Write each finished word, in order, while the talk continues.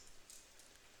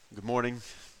Good morning.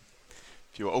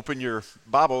 If you'll open your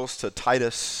Bibles to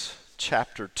Titus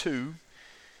chapter 2,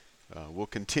 we'll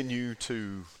continue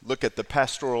to look at the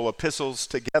pastoral epistles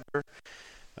together.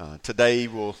 Today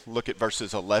we'll look at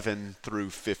verses 11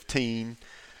 through 15. I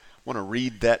want to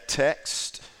read that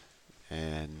text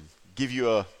and give you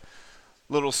a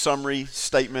little summary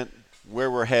statement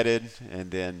where we're headed, and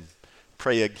then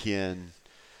pray again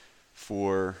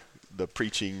for the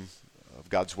preaching of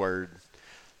God's Word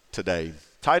today.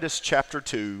 Titus chapter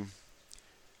 2,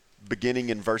 beginning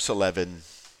in verse 11.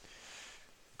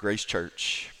 Grace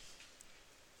Church,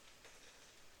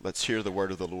 let's hear the word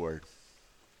of the Lord.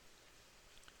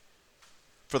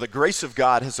 For the grace of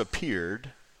God has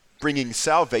appeared, bringing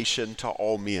salvation to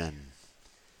all men,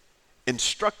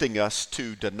 instructing us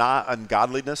to deny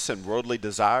ungodliness and worldly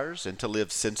desires and to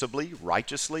live sensibly,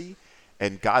 righteously,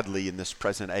 and godly in this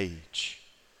present age,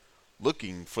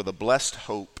 looking for the blessed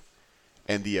hope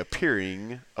and the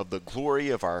appearing of the glory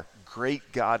of our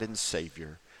great God and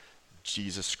Savior,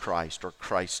 Jesus Christ, or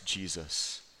Christ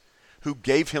Jesus, who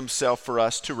gave himself for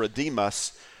us to redeem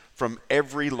us from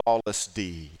every lawless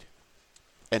deed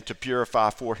and to purify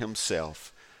for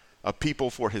himself a people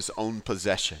for his own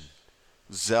possession,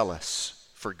 zealous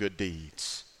for good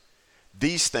deeds.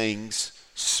 These things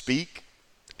speak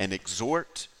and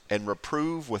exhort and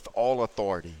reprove with all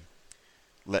authority.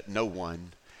 Let no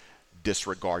one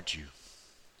disregard you.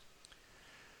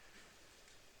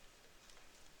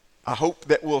 I hope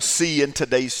that we'll see in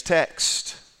today's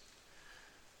text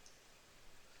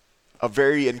a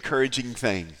very encouraging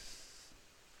thing.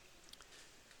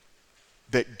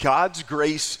 That God's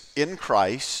grace in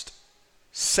Christ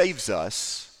saves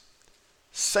us,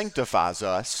 sanctifies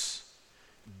us,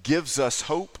 gives us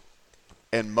hope,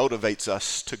 and motivates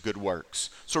us to good works.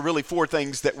 So really 4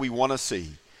 things that we want to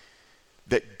see.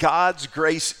 That God's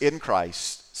grace in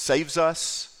Christ saves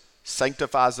us,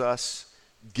 sanctifies us,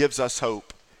 gives us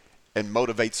hope, and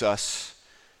motivates us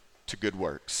to good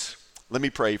works. Let me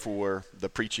pray for the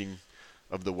preaching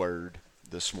of the word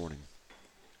this morning.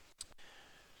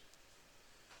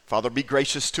 Father, be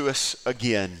gracious to us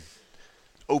again.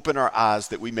 Open our eyes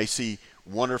that we may see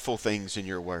wonderful things in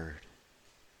your word.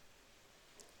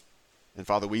 And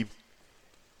Father,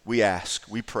 we ask,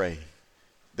 we pray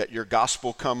that your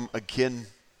gospel come again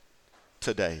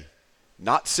today,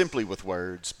 not simply with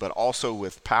words, but also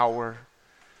with power,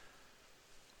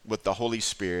 with the Holy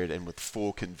Spirit, and with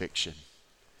full conviction.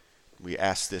 We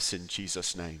ask this in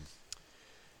Jesus' name.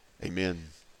 Amen.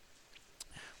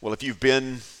 Well, if you've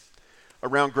been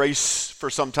around Grace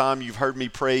for some time, you've heard me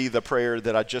pray the prayer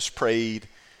that I just prayed,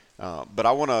 but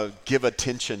I want to give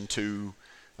attention to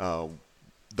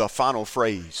the final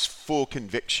phrase, full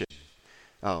conviction.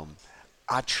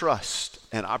 I trust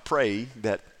and I pray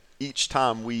that each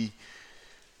time we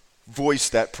voice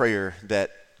that prayer, that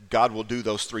God will do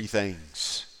those 3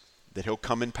 things. That he'll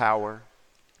come in power,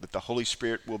 that the Holy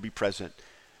Spirit will be present.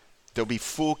 There'll be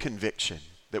full conviction,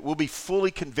 that we'll be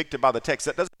fully convicted by the text.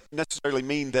 That doesn't necessarily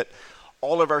mean that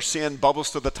all of our sin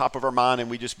bubbles to the top of our mind and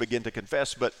we just begin to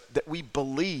confess, but that we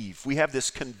believe, we have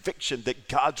this conviction that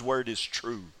God's word is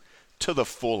true to the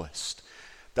fullest.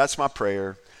 That's my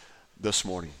prayer this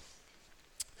morning.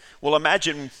 Well,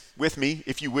 imagine with me,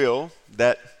 if you will,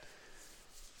 that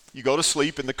you go to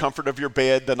sleep in the comfort of your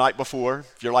bed the night before.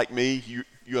 If you're like me, you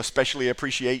especially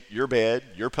appreciate your bed,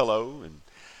 your pillow, and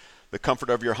the comfort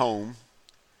of your home.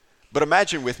 But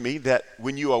imagine with me that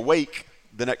when you awake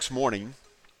the next morning,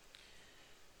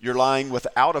 you're lying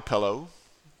without a pillow,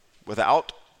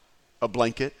 without a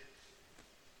blanket,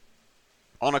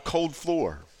 on a cold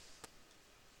floor,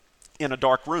 in a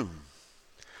dark room.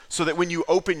 So that when you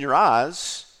open your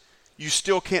eyes, you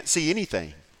still can't see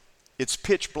anything. It's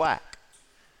pitch black.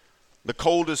 The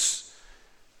cold is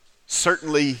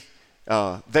certainly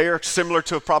there, similar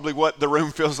to probably what the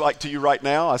room feels like to you right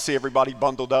now. I see everybody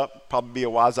bundled up. Probably be a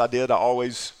wise idea to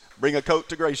always bring a coat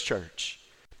to Grace Church.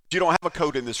 But you don't have a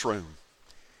coat in this room.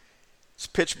 It's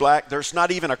pitch black. There's not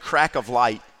even a crack of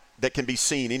light that can be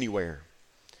seen anywhere.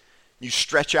 You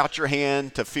stretch out your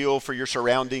hand to feel for your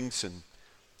surroundings, and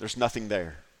there's nothing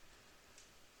there.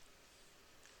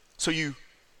 So you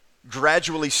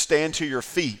gradually stand to your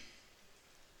feet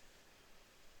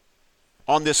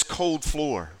on this cold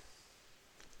floor.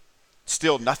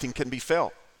 Still, nothing can be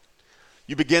felt.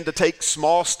 You begin to take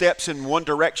small steps in one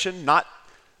direction, not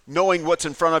knowing what's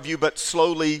in front of you, but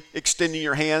slowly extending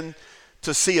your hand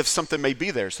to see if something may be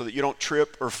there so that you don't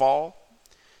trip or fall.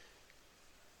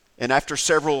 And after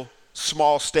several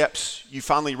small steps, you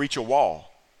finally reach a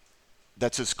wall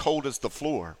that's as cold as the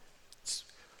floor. It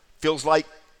feels like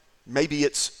maybe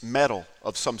it's metal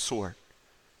of some sort.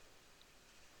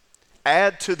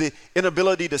 add to the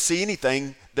inability to see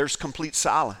anything, there's complete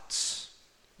silence.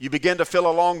 You begin to feel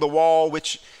along the wall,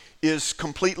 which is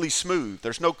completely smooth.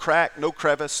 There's no crack, no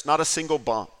crevice, not a single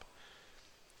bump.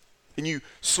 And you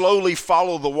slowly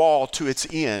follow the wall to its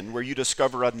end, where you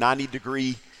discover a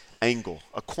 90-degree angle,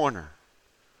 a corner.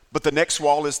 But the next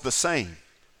wall is the same,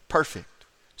 perfect,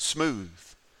 smooth,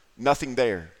 nothing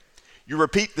there. You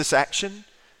repeat this action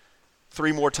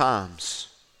 3 more times.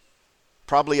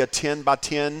 Probably a 10 by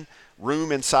 10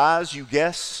 room in size, you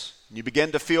guess. You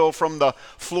begin to feel from the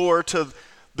floor to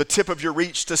the tip of your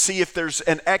reach to see if there's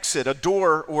an exit, a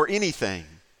door, or anything.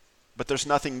 But there's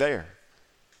nothing there.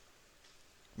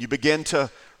 You begin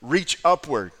to reach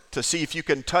upward to see if you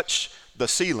can touch the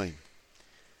ceiling.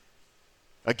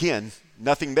 Again,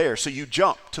 nothing there. So you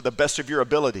jump to the best of your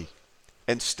ability,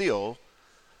 and still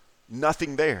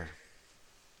nothing there.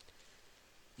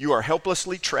 You are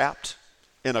helplessly trapped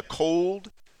in a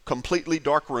cold, completely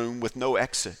dark room with no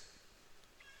exit.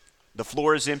 The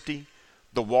floor is empty,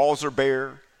 the walls are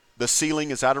bare, the ceiling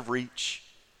is out of reach,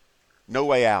 no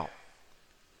way out,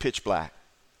 pitch black.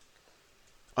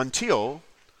 Until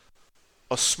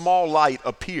a small light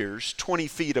appears 20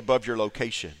 feet above your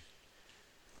location.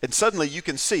 And suddenly you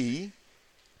can see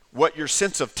what your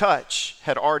sense of touch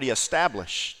had already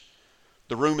established.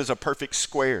 The room is a perfect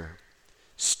square,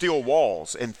 steel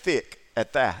walls, and thick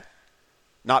at that.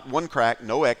 Not one crack,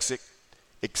 no exit,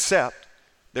 except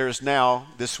there is now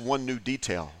this one new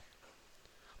detail.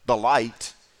 The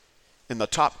light in the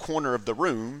top corner of the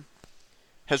room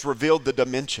has revealed the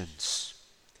dimensions.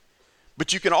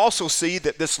 But you can also see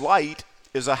that this light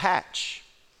is a hatch.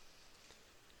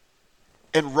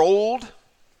 And rolled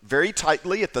very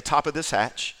tightly at the top of this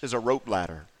hatch is a rope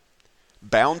ladder,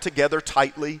 bound together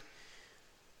tightly,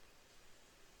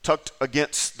 tucked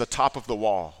against the top of the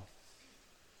wall.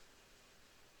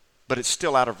 But it's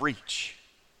still out of reach.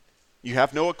 You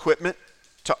have no equipment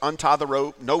to untie the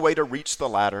rope, no way to reach the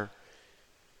ladder.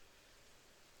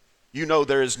 You know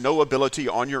there is no ability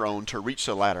on your own to reach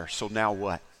the ladder, so now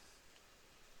what?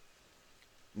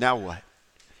 Now what?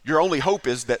 Your only hope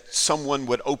is that someone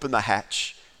would open the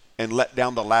hatch and let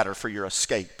down the ladder for your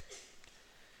escape.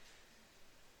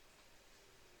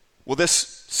 Well, this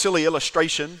silly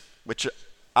illustration, which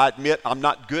I admit I'm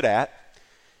not good at,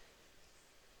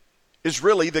 is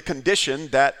really the condition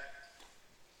that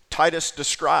Titus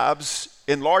describes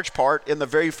in large part in the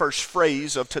very first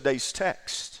phrase of today's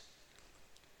text.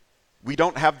 We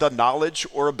don't have the knowledge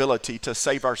or ability to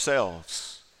save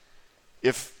ourselves.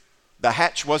 If the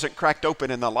hatch wasn't cracked open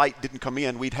and the light didn't come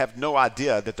in, we'd have no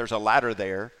idea that there's a ladder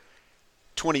there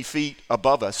 20 feet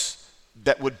above us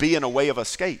that would be in a way of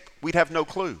escape. We'd have no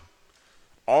clue.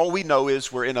 All we know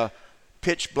is we're in a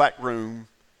pitch black room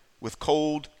with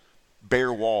cold,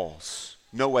 bare walls,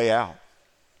 no way out.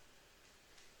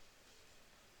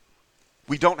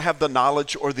 We don't have the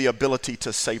knowledge or the ability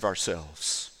to save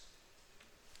ourselves.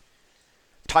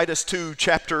 Titus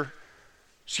chapter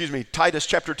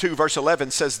 2, verse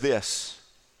 11 says this: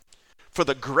 "For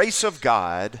the grace of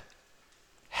God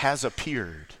has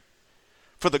appeared."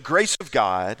 For the grace of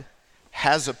God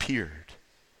has appeared.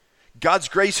 God's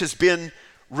grace has been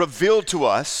revealed to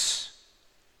us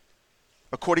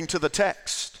according to the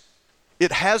text.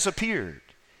 It has appeared.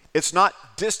 It's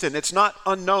not distant. It's not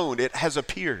unknown. It has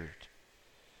appeared.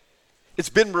 It's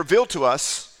been revealed to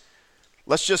us.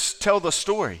 Let's just tell the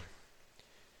story.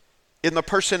 In the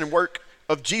person and work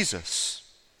of Jesus,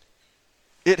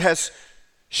 it has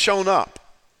shown up.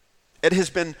 It has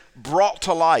been brought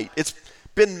to light. It's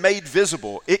been made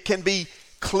visible. It can be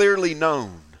clearly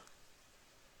known.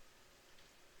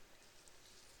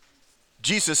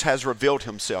 Jesus has revealed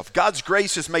himself. God's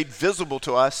grace is made visible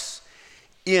to us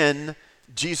in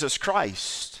Jesus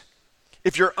Christ.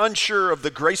 If you're unsure of the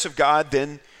grace of God,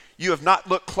 then you have not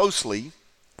looked closely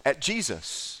at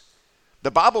Jesus.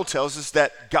 The Bible tells us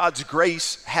that God's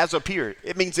grace has appeared.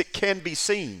 It means it can be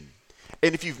seen.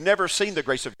 And if you've never seen the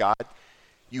grace of God,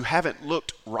 you haven't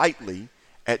looked rightly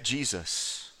at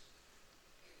Jesus.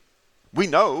 We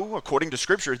know, according to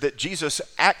Scripture, that Jesus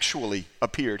actually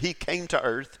appeared. He came to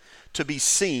earth to be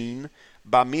seen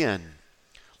by men.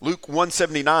 Luke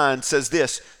 1:79 says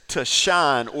this: to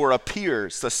shine or appear,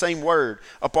 it's the same word,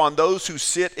 upon those who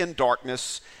sit in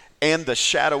darkness and the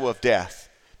shadow of death,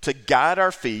 to guide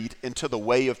our feet into the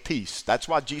way of peace. That's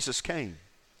why Jesus came.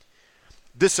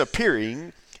 This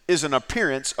appearing is an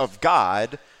appearance of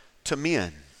God to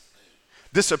men.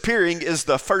 This appearing is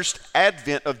the first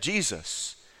advent of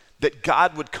Jesus, that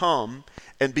God would come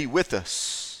and be with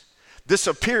us. This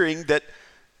appearing that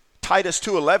Titus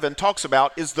 2:11 talks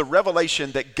about is the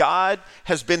revelation that God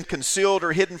has been concealed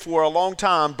or hidden for a long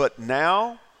time, but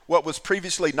now What was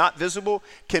previously not visible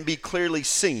can be clearly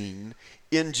seen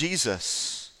in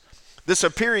Jesus. This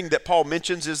appearing that Paul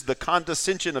mentions is the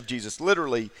condescension of Jesus,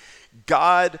 literally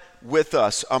God with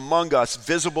us, among us,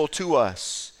 visible to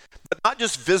us. But not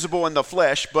just visible in the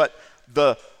flesh, but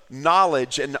the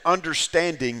knowledge and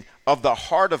understanding of the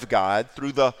heart of God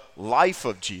through the life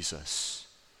of Jesus,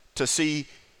 to see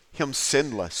him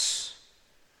sinless.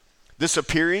 This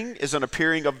appearing is an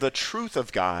appearing of the truth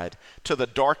of God to the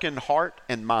darkened heart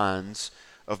and minds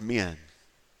of men.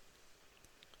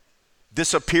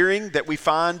 This appearing that we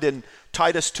find in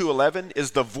Titus 2:11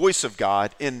 is the voice of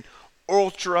God in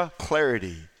ultra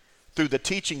clarity through the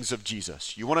teachings of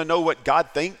Jesus. You want to know what God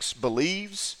thinks,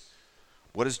 believes?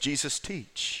 What does Jesus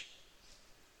teach?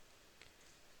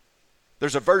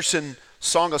 There's a verse in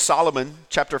Song of Solomon,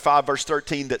 chapter 5, verse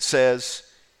 13, that says,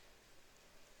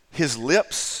 his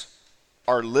lips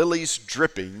are lilies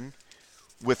dripping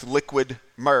with liquid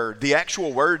myrrh. The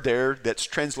actual word there that's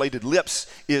translated lips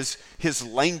is his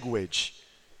language.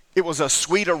 It was a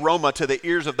sweet aroma to the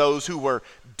ears of those who were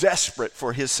desperate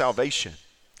for his salvation.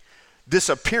 This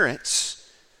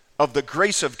appearance of the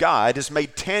grace of God is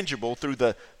made tangible through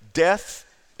the death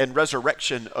and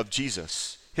resurrection of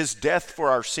Jesus. His death for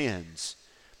our sins,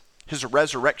 his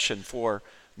resurrection for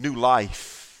new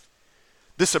life.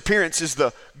 This appearance is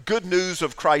the good news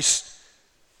of Christ's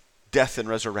death and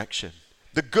resurrection.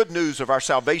 The good news of our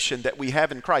salvation that we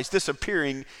have in Christ. This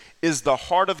appearing is the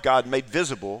heart of God made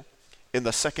visible in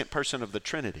the second person of the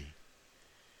Trinity.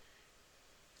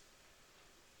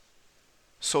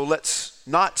 So let's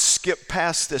not skip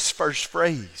past this first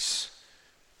phrase,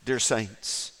 dear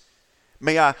saints.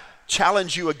 May I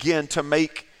challenge you again to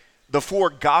make the four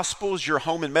Gospels your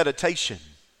home and meditation.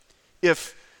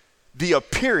 If the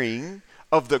appearing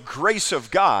of the grace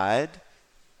of God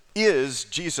is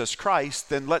Jesus Christ,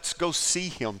 then let's go see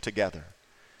him together.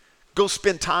 Go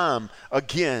spend time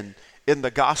again in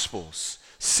the Gospels.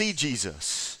 See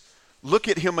Jesus. Look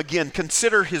at him again.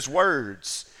 Consider his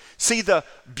words. See the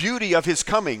beauty of his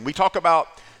coming. We talk about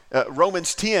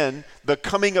Romans 10, the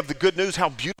coming of the good news, how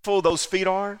beautiful those feet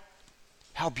are.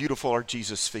 How beautiful are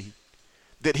Jesus' feet.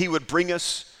 That he would bring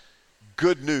us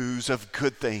good news of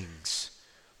good things.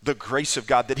 The grace of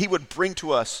God. That he would bring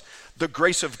to us the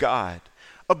grace of God.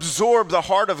 Absorb the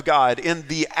heart of God in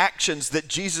the actions that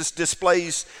Jesus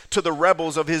displays to the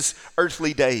rebels of his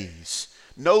earthly days.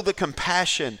 Know the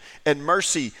compassion and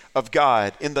mercy of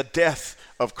God in the death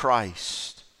of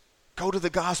Christ. Go to the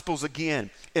Gospels again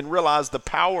and realize the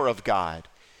power of God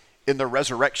in the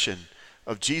resurrection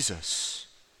of Jesus.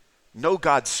 Know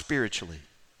God spiritually.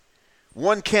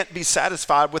 One can't be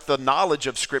satisfied with the knowledge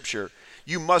of Scripture.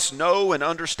 You must know and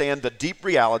understand the deep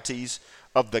realities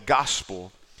of the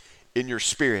gospel in your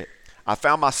spirit. I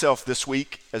found myself this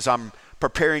week as I'm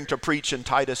preparing to preach in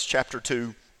Titus chapter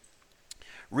 2,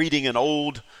 reading an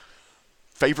old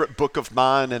favorite book of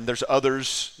mine, and there's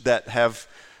others that have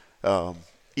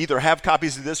either have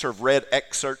copies of this or have read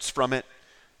excerpts from it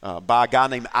by a guy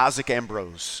named Isaac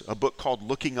Ambrose, a book called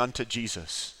Looking Unto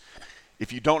Jesus.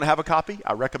 If you don't have a copy,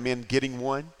 I recommend getting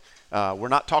one. We're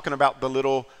not talking about the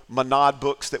little Monad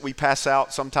books that we pass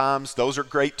out sometimes. Those are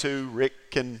great too.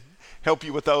 Rick can help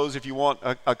you with those if you want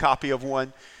a copy of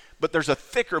one. But there's a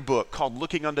thicker book called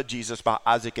Looking Unto Jesus by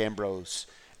Isaac Ambrose.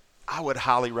 I would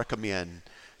highly recommend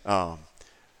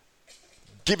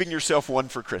giving yourself one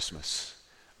for Christmas.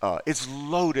 It's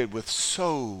loaded with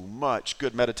so much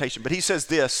good meditation. But he says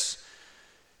this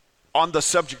on the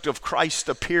subject of Christ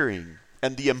appearing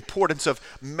and the importance of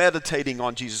meditating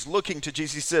on Jesus, looking to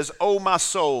Jesus. He says, "Oh, my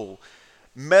soul,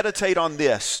 meditate on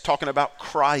this," talking about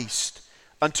Christ,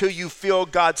 "until you feel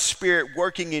God's Spirit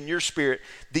working in your spirit,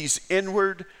 these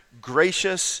inward,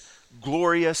 gracious,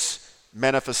 glorious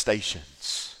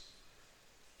manifestations."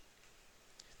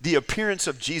 The appearance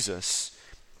of Jesus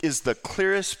is the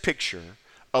clearest picture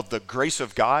of the grace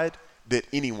of God that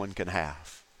anyone can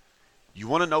have. You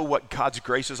want to know what God's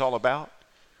grace is all about?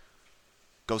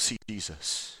 Go see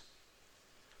Jesus.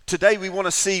 Today we want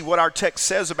to see what our text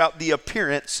says about the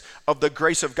appearance of the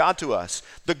grace of God to us.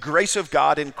 The grace of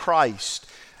God in Christ.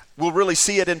 We'll really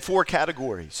see it in four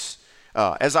categories.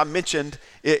 As I mentioned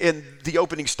in the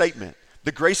opening statement,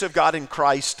 the grace of God in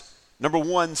Christ, number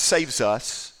one, saves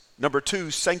us. Number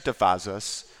two, sanctifies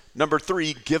us. Number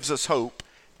three, gives us hope.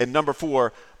 And number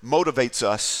four, motivates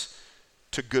us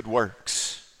to good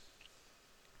works.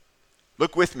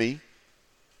 Look with me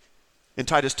in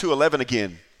Titus 2:11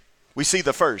 again. We see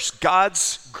the first.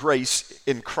 God's grace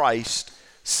in Christ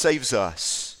saves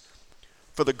us.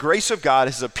 For the grace of God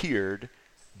has appeared,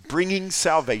 bringing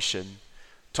salvation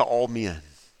to all men.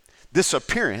 This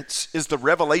appearance is the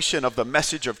revelation of the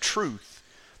message of truth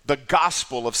the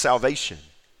gospel of salvation.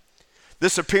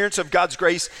 This appearance of God's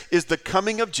grace is the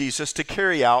coming of Jesus to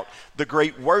carry out the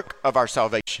great work of our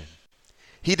salvation.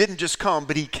 He didn't just come,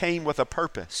 but he came with a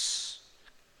purpose.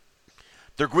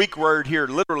 The Greek word here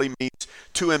literally means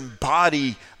to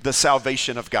embody the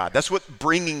salvation of God. That's what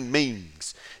bringing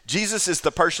means. Jesus is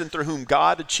the person through whom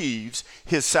God achieves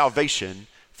his salvation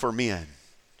for men.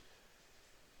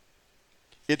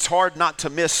 It's hard not to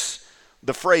miss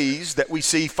the phrase that we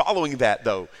see following that,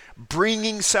 though,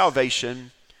 bringing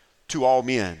salvation to all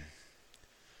men.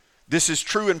 This is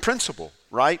true in principle,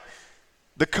 right?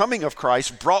 The coming of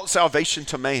Christ brought salvation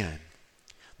to man,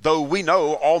 though we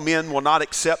know all men will not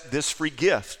accept this free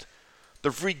gift,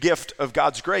 the free gift of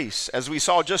God's grace. As we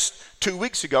saw just 2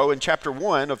 weeks ago in chapter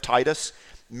 1 of Titus,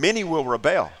 many will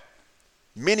rebel.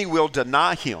 Many will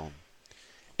deny him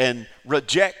and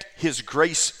reject his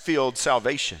grace-filled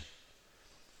salvation.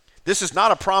 This is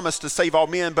not a promise to save all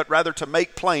men, but rather to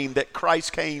make plain that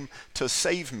Christ came to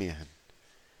save men.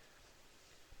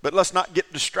 But let's not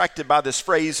get distracted by this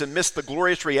phrase and miss the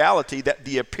glorious reality that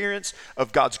the appearance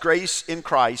of God's grace in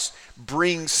Christ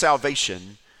brings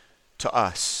salvation to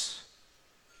us.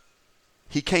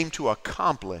 He came to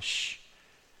accomplish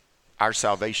our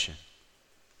salvation.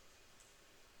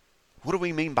 What do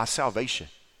we mean by salvation?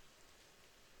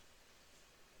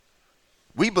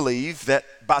 We believe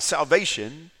that by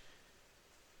salvation,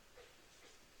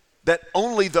 that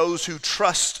only those who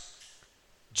trust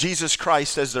Jesus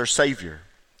Christ as their Savior,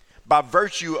 by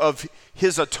virtue of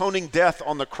his atoning death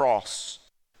on the cross,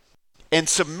 and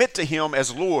submit to him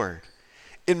as Lord,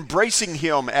 embracing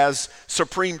him as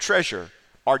supreme treasure,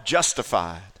 are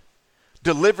justified,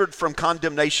 delivered from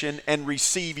condemnation, and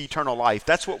receive eternal life.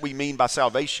 That's what we mean by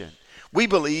salvation. We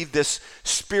believe this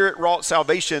Spirit-wrought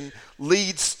salvation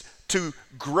leads to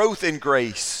growth in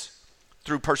grace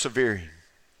through persevering.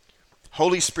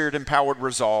 Holy Spirit empowered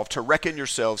resolve to reckon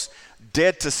yourselves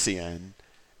dead to sin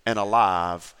and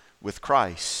alive with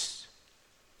Christ.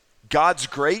 God's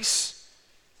grace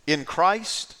in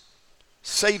Christ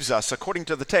saves us, according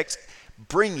to the text,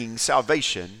 bringing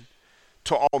salvation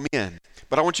to all men.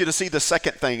 But I want you to see the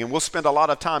second thing, and we'll spend a lot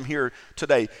of time here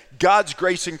today. God's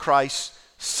grace in Christ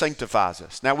sanctifies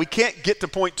us. Now, we can't get to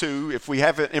point 2 if we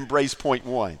haven't embraced point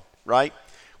 1, right?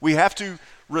 We have to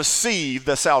receive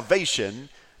the salvation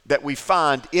that we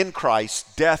find in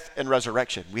Christ's death and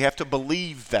resurrection. We have to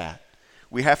believe that.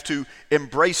 We have to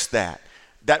embrace that.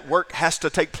 That work has to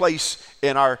take place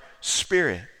in our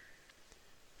spirit.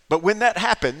 But when that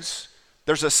happens,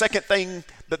 there's a second thing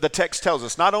that the text tells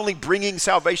us. Not only bringing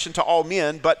salvation to all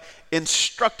men, but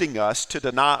instructing us to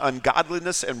deny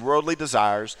ungodliness and worldly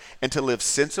desires and to live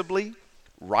sensibly,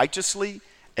 righteously,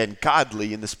 and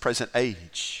godly in this present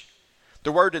age.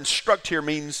 The word instruct here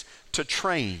means to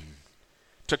train,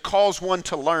 to cause one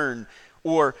to learn,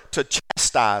 or to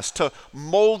chastise, to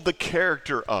mold the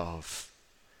character of.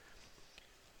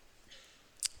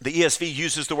 The ESV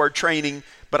uses the word training,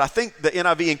 but I think the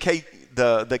NIV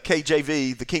and the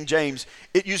KJV, the King James,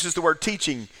 it uses the word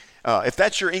teaching. If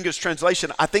that's your English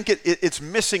translation, I think it's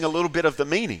missing a little bit of the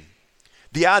meaning.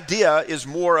 The idea is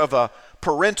more of a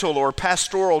parental or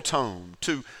pastoral tone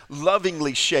to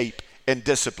lovingly shape and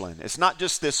discipline. It's not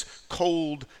just this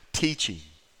cold teaching,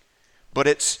 but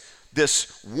it's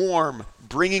this warm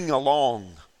bringing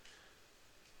along,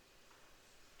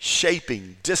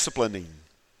 shaping, disciplining.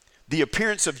 The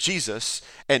appearance of Jesus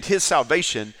and his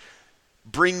salvation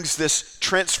brings this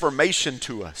transformation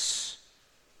to us.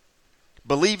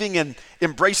 Believing and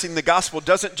embracing the gospel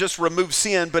doesn't just remove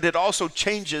sin, but it also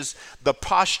changes the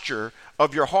posture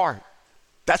of your heart.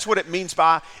 That's what it means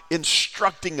by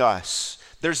instructing us.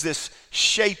 There's this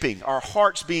shaping, our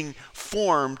hearts being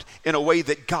formed in a way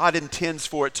that God intends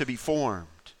for it to be formed.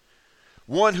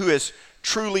 One who has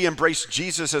truly embraced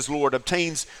Jesus as Lord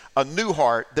obtains a new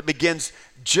heart that begins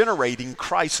generating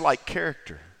Christ-like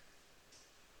character.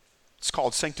 It's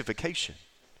called sanctification.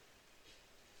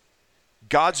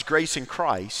 God's grace in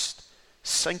Christ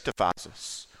sanctifies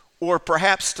us. Or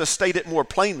perhaps to state it more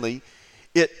plainly,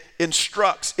 it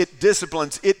instructs, it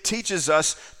disciplines, it teaches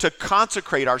us to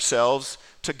consecrate ourselves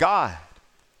to God.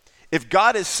 If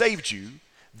God has saved you,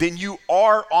 then you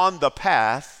are on the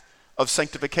path of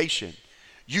sanctification.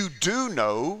 You do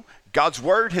know, God's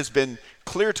word has been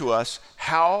clear to us,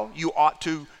 how you ought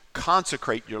to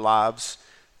consecrate your lives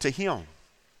to him.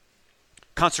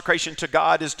 Consecration to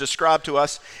God is described to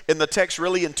us in the text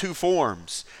really in 2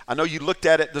 forms. I know you looked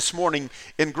at it this morning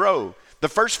in Grow. The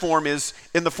first form is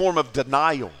in the form of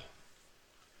denial.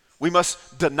 We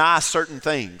must deny certain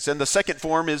things. And the second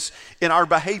form is in our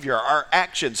behavior, our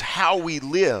actions, how we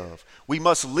live. We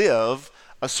must live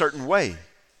a certain way.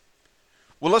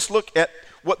 Well, let's look at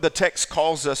what the text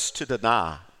calls us to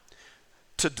deny.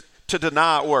 To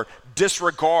deny or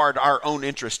disregard our own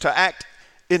interest, to act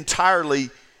entirely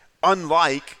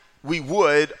unlike we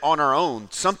would on our own.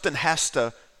 Something has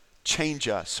to change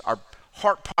us. Our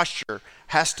heart posture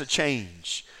has to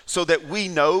change so that we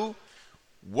know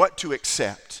what to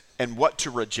accept and what to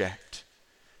reject,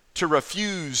 to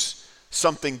refuse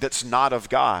something that's not of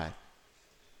God,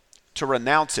 to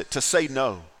renounce it, to say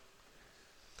no.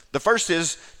 The first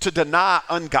is to deny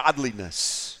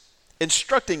ungodliness,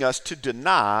 instructing us to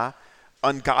deny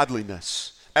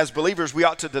ungodliness. As believers, we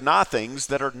ought to deny things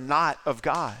that are not of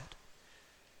God.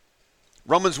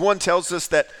 Romans 1 tells us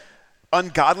that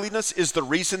ungodliness is the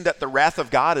reason that the wrath of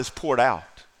God is poured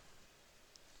out.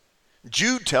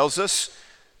 Jude tells us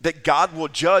that God will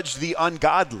judge the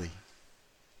ungodly.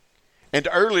 And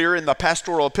earlier in the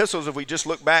pastoral epistles, if we just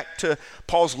look back to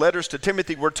Paul's letters to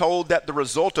Timothy, we're told that the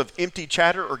result of empty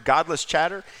chatter or godless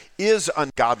chatter is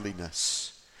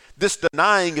ungodliness. This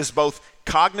denying is both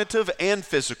cognitive and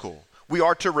physical. We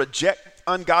are to reject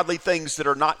ungodly things that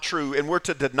are not true, and we're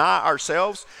to deny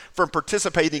ourselves from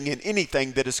participating in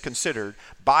anything that is considered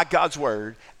by God's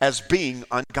word as being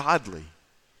ungodly.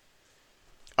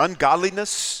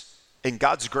 Ungodliness and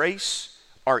God's grace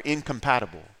are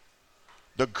incompatible.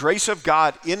 The grace of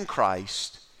God in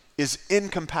Christ is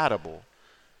incompatible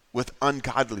with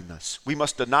ungodliness. We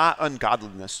must deny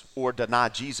ungodliness or deny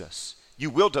Jesus. You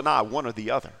will deny one or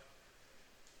the other.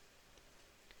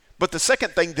 But the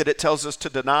second thing that it tells us to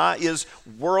deny is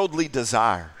worldly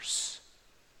desires.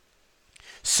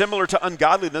 Similar to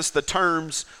ungodliness, the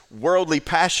terms worldly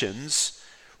passions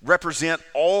represent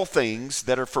all things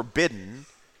that are forbidden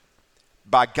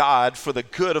by God for the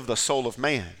good of the soul of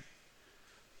man.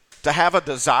 To have a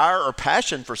desire or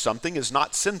passion for something is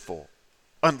not sinful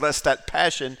unless that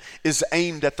passion is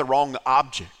aimed at the wrong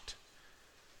object.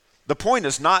 The point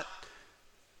is not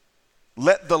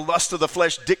let the lust of the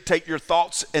flesh dictate your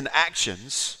thoughts and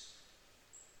actions.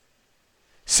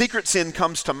 Secret sin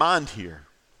comes to mind here.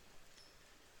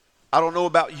 I don't know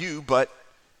about you, but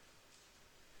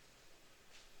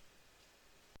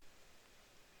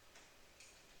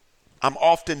I'm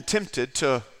often tempted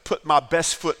to put my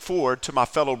best foot forward to my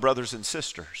fellow brothers and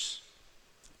sisters.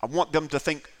 I want them to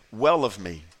think well of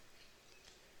me.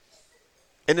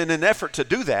 And in an effort to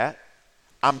do that,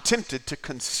 I'm tempted to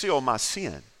conceal my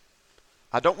sin.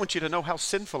 I don't want you to know how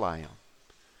sinful I am.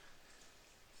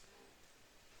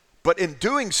 But in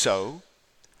doing so,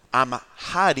 I'm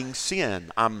hiding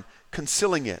sin. I'm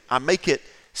concealing it. I make it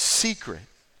secret.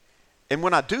 And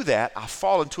when I do that, I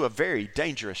fall into a very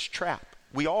dangerous trap.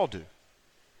 We all do.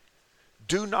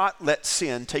 Do not let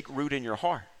sin take root in your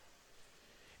heart.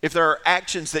 If there are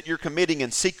actions that you're committing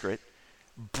in secret,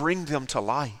 bring them to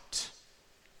light.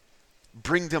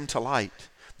 Bring them to light.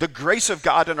 The grace of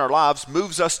God in our lives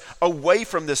moves us away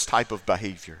from this type of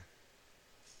behavior.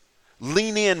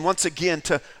 Lean in once again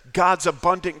to God's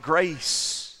abundant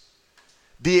grace.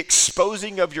 The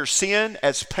exposing of your sin,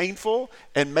 as painful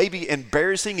and maybe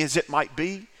embarrassing as it might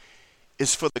be,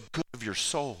 is for the good of your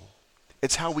soul.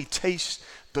 It's how we taste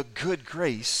the good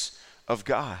grace of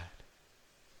God.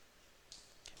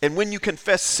 And when you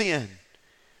confess sin,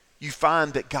 you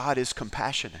find that God is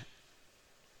compassionate.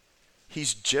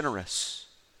 He's generous.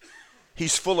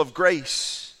 He's full of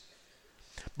grace.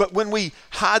 But when we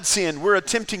hide sin, we're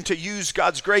attempting to use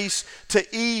God's grace to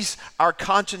ease our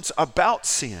conscience about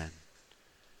sin.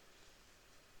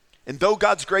 And though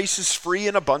God's grace is free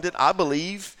and abundant, I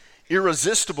believe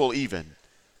irresistible even,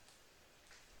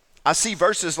 I see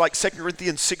verses like 2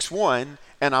 Corinthians 6:1,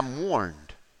 and I'm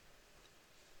warned.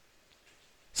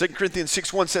 2 Corinthians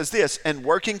 6:1 says this, and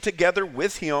working together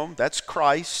with him, that's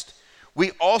Christ,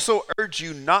 we also urge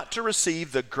you not to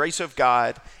receive the grace of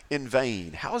God in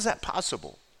vain. How is that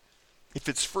possible? If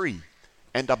it's free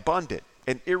and abundant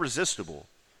and irresistible,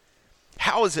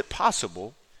 how is it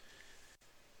possible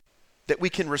that we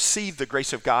can receive the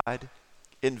grace of God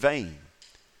in vain?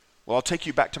 Well, I'll take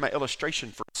you back to my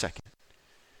illustration for a second.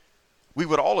 We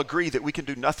would all agree that we can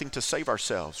do nothing to save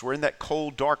ourselves. We're in that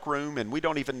cold, dark room, and we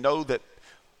don't even know that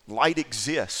light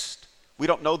exists. We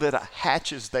don't know that a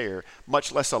hatch is there,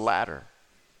 much less a ladder.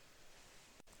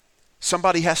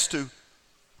 Somebody has to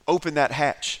open that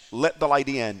hatch, let the light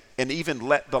in, and even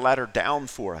let the ladder down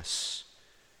for us.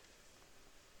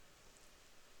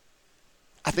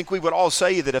 I think we would all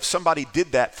say that if somebody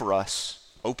did that for us,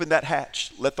 open that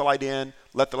hatch, let the light in,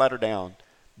 let the ladder down,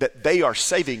 that they are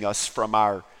saving us from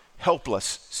our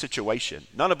helpless situation.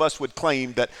 None of us would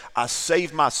claim that I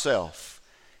saved myself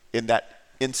in that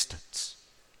instance.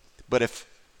 But if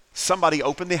somebody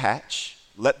opened the hatch,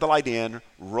 let the light in,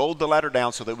 rolled the ladder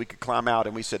down so that we could climb out,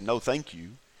 and we said, no, thank you,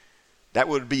 That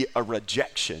would be a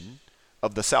rejection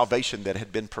of the salvation that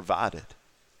had been provided.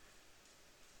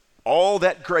 All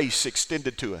that grace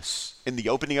extended to us in the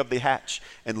opening of the hatch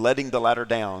and letting the ladder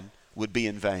down would be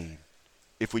in vain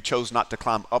if we chose not to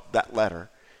climb up that ladder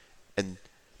and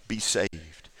be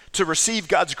saved. To receive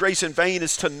God's grace in vain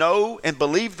is to know and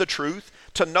believe the truth,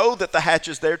 to know that the hatch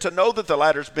is there, to know that the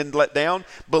ladder's been let down,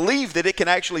 believe that it can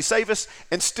actually save us,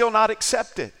 and still not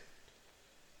accept it.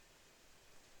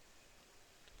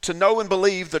 To know and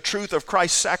believe the truth of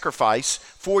Christ's sacrifice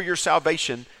for your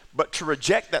salvation, but to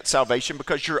reject that salvation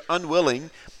because you're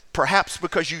unwilling, perhaps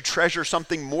because you treasure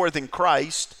something more than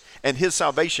Christ and his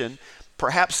salvation.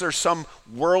 Perhaps there's some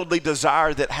worldly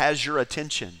desire that has your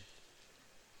attention.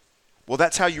 Well,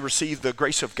 that's how you receive the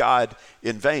grace of God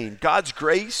in vain. God's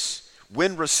grace,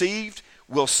 when received,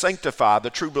 will sanctify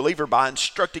the true believer by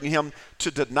instructing him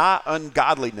to deny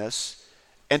ungodliness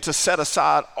and to set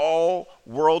aside all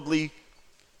worldly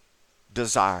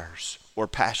desires or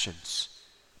passions.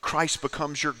 Christ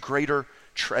becomes your greater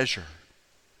treasure.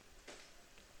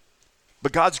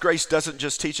 But God's grace doesn't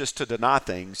just teach us to deny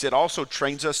things, it also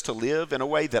trains us to live in a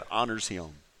way that honors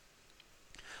him.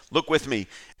 Look with me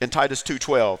in Titus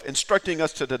 2:12, instructing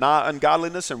us to deny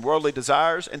ungodliness and worldly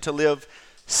desires and to live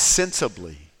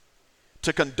sensibly,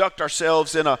 to conduct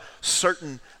ourselves in a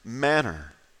certain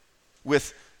manner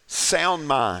with sound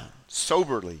mind,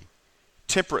 soberly,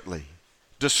 temperately,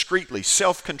 discreetly,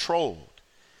 self-controlled.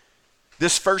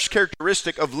 This first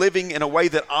characteristic of living in a way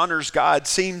that honors God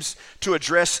seems to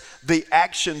address the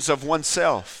actions of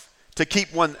oneself, to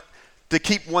keep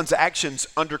one's actions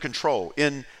under control,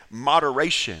 in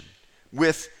moderation,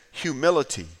 with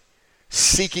humility,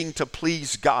 seeking to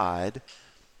please God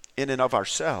in and of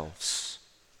ourselves.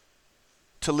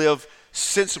 To live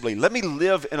sensibly. Let me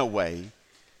live in a way,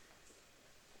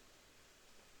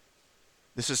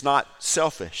 this is not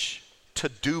selfish, to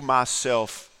do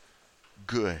myself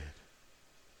good.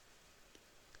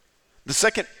 The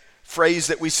second phrase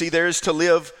that we see there is to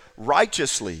live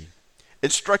righteously,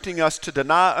 instructing us to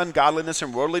deny ungodliness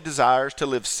and worldly desires, to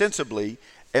live sensibly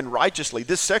and righteously.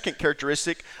 This second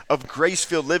characteristic of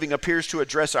grace-filled living appears to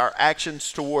address our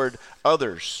actions toward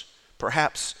others,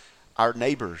 perhaps our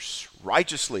neighbors,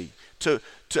 righteously, to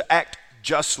act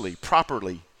justly,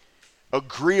 properly,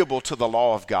 agreeable to the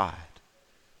law of God,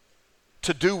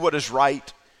 to do what is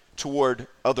right toward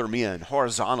other men,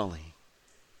 horizontally.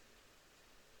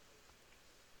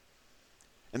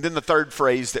 And then the third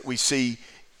phrase that we see,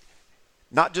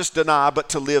 not just deny, but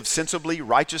to live sensibly,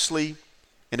 righteously,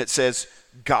 and it says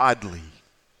godly.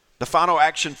 The final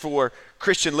action for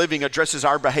Christian living addresses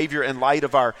our behavior in light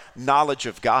of our knowledge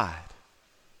of God.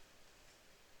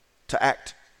 To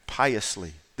act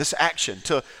piously. This action,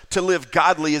 to live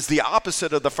godly, is the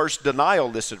opposite of the first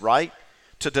denial listed, right?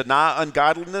 To deny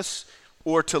ungodliness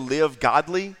or to live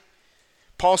godly.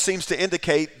 Paul seems to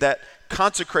indicate that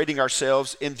consecrating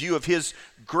ourselves in view of his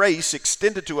grace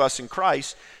extended to us in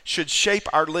Christ should shape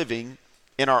our living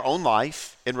in our own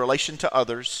life, in relation to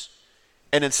others,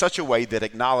 and in such a way that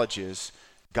acknowledges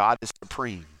God is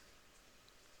supreme.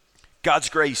 God's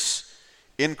grace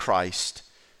in Christ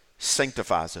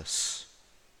sanctifies us.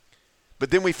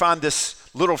 But then we find this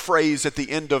little phrase at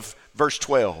the end of verse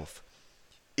 12,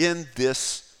 in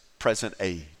this present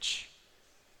age.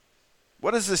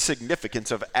 What is the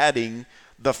significance of adding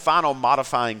the final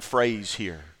modifying phrase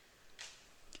here?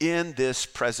 In this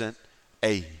present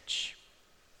age.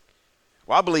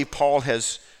 Well, I believe Paul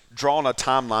has drawn a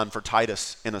timeline for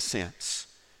Titus in a sense.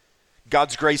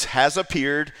 God's grace has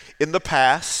appeared in the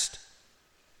past,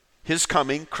 his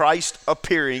coming, Christ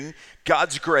appearing,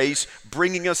 God's grace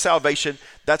bringing us salvation.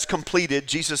 That's completed.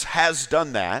 Jesus has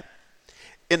done that,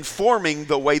 informing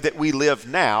the way that we live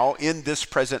now in this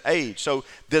present age. So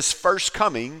this first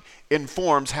coming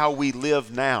informs how we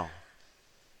live now.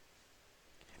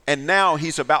 And now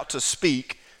he's about to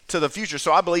speak to the future.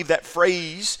 So I believe that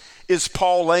phrase is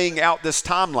Paul laying out this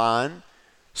timeline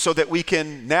so that we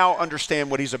can now understand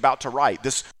what he's about to write.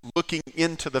 This looking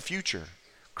into the future.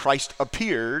 Christ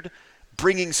appeared,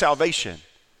 bringing salvation.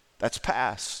 That's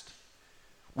past.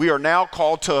 We are now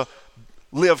called to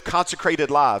live consecrated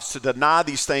lives, to deny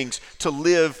these things, to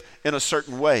live in a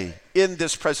certain way in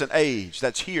this present age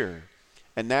that's here.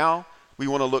 And now we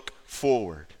want to look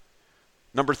forward.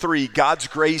 Number 3, God's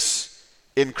grace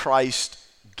in Christ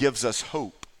gives us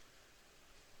hope.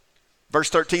 Verse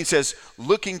 13 says,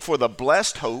 looking for the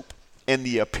blessed hope and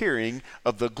the appearing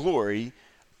of the glory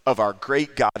of our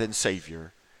great God and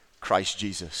Savior, Christ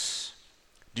Jesus.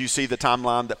 Do you see the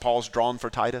timeline that Paul's drawn for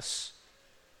Titus?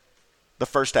 The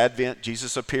first advent,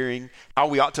 Jesus appearing, how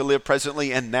we ought to live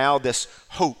presently, and now this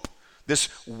hope, this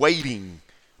waiting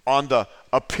on the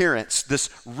appearance, this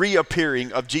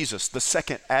reappearing of Jesus, the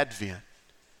second advent.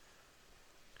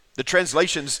 The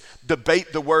translations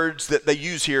debate the words that they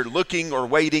use here, looking or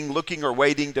waiting,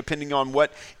 depending on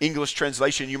what English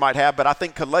translation you might have. But I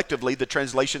think collectively the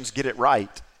translations get it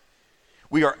right.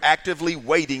 We are actively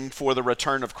waiting for the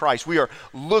return of Christ. We are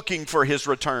looking for his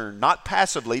return, not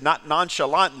passively, not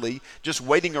nonchalantly, just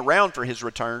waiting around for his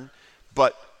return,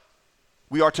 but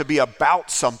we are to be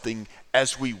about something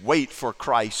as we wait for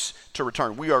Christ to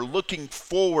return. We are looking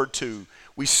forward to,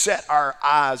 we set our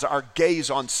eyes, our gaze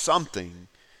on something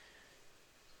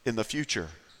in the future.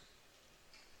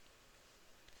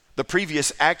 The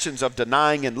previous actions of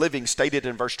denying and living stated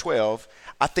in verse 12,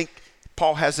 I think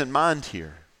Paul has in mind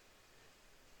here.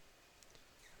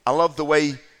 I love the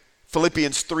way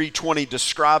Philippians 3:20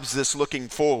 describes this looking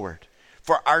forward.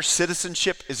 For our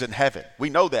citizenship is in heaven. We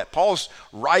know that. Paul's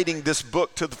writing this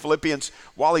book to the Philippians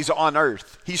while he's on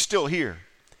earth. He's still here,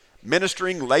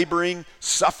 ministering, laboring,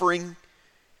 suffering.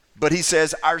 But he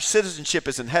says our citizenship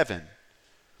is in heaven,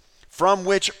 from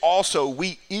which also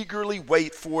we eagerly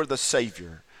wait for the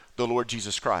Savior, the Lord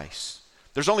Jesus Christ.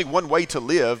 There's only one way to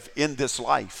live in this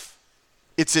life.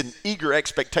 It's an eager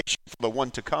expectation for the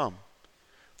one to come,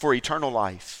 for eternal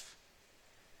life.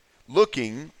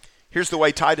 Looking, here's the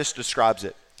way Titus describes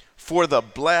it, for the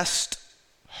blessed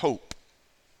hope.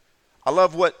 I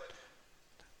love what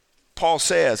Paul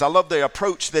says. I love the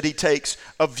approach that he takes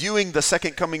of viewing the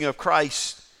second coming of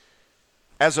Christ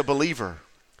as a believer.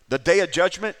 The day of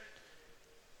judgment,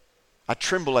 I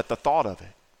tremble at the thought of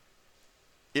it.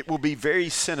 It will be very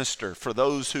sinister for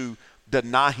those who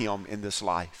deny him in this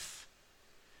life.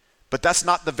 But that's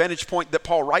not the vantage point that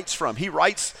Paul writes from. He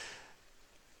writes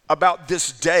about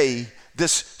this day,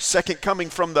 this second coming,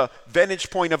 from the vantage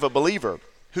point of a believer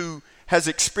who has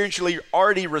experientially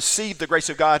already received the grace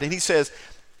of God. And he says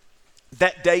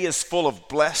that day is full of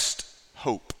blessed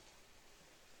hope.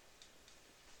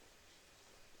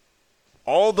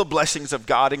 All the blessings of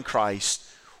God in Christ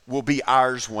will be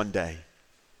ours one day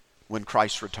when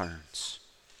Christ returns.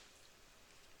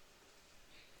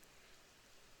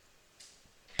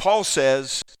 Paul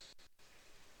says,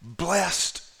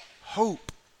 blessed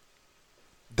hope.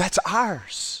 That's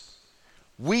ours.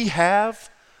 We have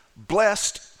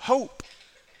blessed hope.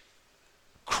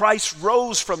 Christ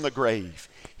rose from the grave.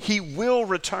 He will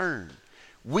return.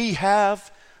 We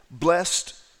have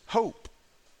blessed hope.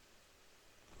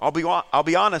 I'll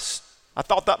be honest. I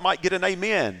thought that might get an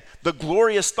amen. The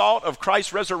glorious thought of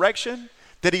Christ's resurrection,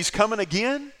 that he's coming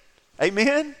again.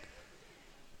 Amen?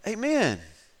 Amen.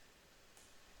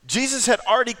 Jesus had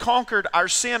already conquered our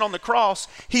sin on the cross.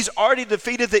 He's already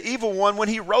defeated the evil one when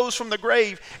he rose from the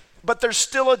grave. But there's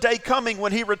still a day coming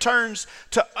when he returns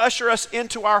to usher us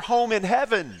into our home in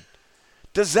heaven.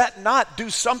 Does that not do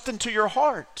something to your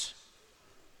heart?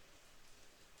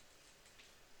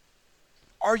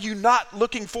 Are you not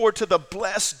looking forward to the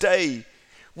blessed day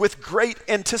with great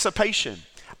anticipation?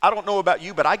 I don't know about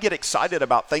you, but I get excited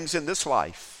about things in this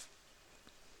life.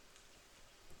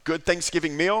 Good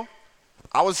Thanksgiving meal.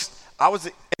 I was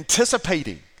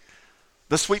anticipating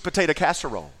the sweet potato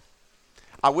casserole.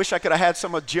 I wish I could have had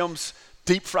some of Jim's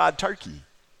deep fried turkey.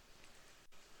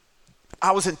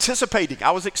 I was anticipating.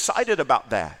 I was excited about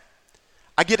that.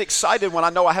 I get excited when I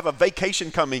know I have a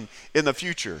vacation coming in the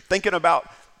future, thinking about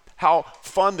how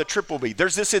fun the trip will be.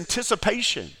 There's this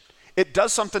anticipation. It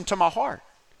does something to my heart.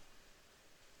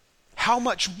 How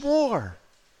much more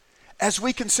as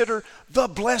we consider the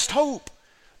blessed hope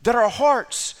that our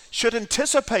hearts should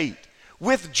anticipate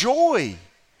with joy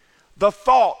the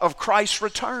thought of Christ's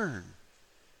return.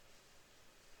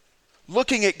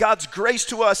 Looking at God's grace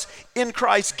to us in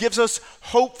Christ gives us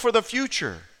hope for the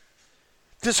future.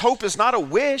 This hope is not a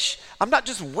wish. I'm not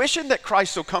just wishing that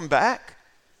Christ will come back.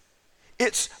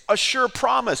 It's a sure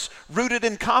promise rooted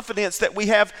in confidence that we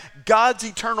have God's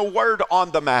eternal word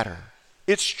on the matter.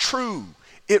 It's true.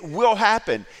 It will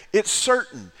happen. It's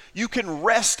certain. You can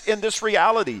rest in this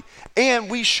reality, and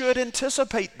we should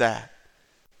anticipate that.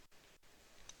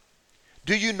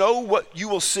 Do you know what you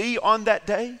will see on that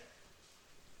day?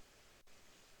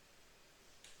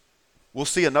 We'll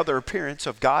see another appearance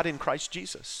of God in Christ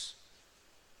Jesus.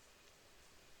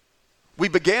 We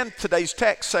began today's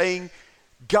text saying,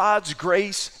 God's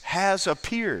grace has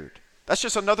appeared. That's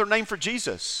just another name for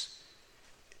Jesus.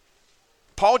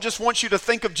 Paul just wants you to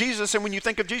think of Jesus, and when you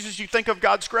think of Jesus, you think of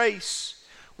God's grace.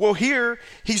 Well, here,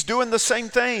 he's doing the same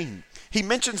thing. He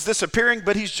mentions this appearing,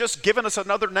 but he's just given us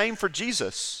another name for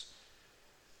Jesus.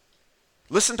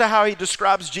 Listen to how he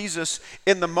describes Jesus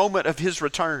in the moment of his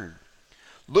return.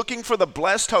 Looking for the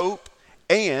blessed hope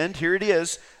and here it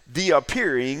is, the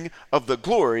appearing of the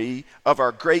glory of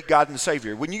our great God and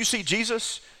Savior. When you see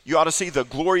Jesus, you ought to see the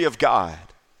glory of God.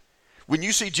 When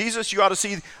you see Jesus, you ought to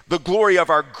see the glory of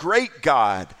our great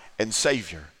God and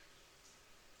Savior.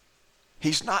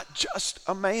 He's not just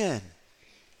a man.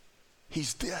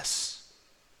 He's this.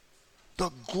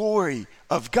 The glory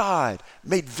of God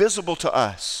made visible to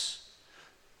us.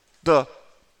 The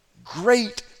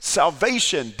great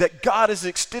salvation that God has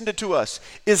extended to us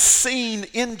is seen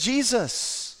in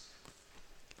Jesus.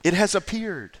 It has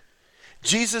appeared.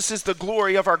 Jesus is the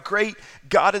glory of our great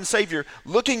God and Savior.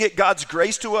 Looking at God's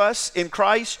grace to us in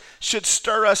Christ should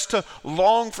stir us to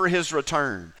long for his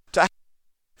return. To have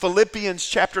Philippians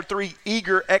chapter 3,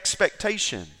 eager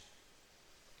expectation.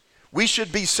 We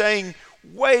should be saying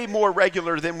way more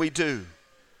regular than we do,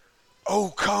 "Oh,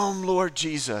 come, Lord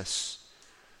Jesus,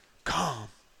 come."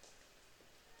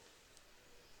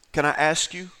 Can I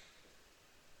ask you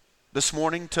this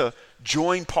morning to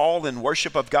join Paul in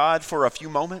worship of God for a few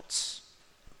moments?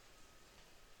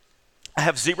 I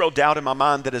have zero doubt in my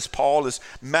mind that as Paul is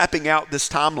mapping out this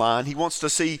timeline, he wants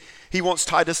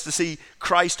Titus to see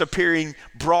Christ appearing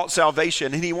brought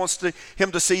salvation, and he wants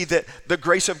him to see that the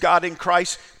grace of God in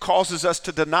Christ causes us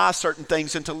to deny certain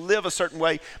things and to live a certain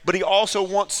way. But he also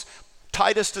wants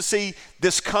Titus to see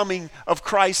this coming of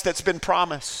Christ that's been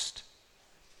promised.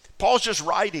 Paul's just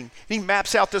writing. He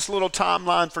maps out this little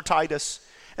timeline for Titus.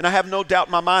 And I have no doubt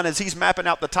in my mind as he's mapping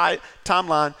out the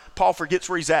timeline, Paul forgets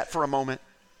where he's at for a moment.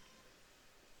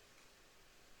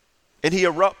 And he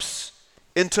erupts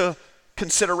into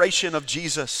consideration of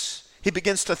Jesus. He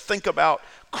begins to think about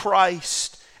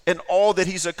Christ and all that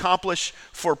he's accomplished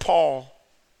for Paul.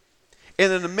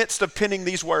 And in the midst of penning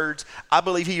these words, I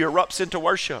believe he erupts into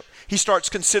worship. He starts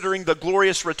considering the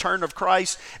glorious return of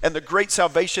Christ and the great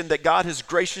salvation that God has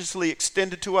graciously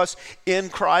extended to us in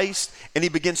Christ, and he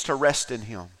begins to rest in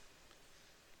him.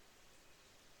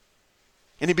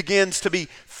 And he begins to be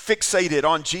fixated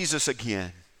on Jesus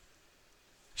again.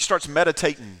 He starts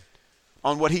meditating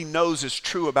on what he knows is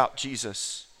true about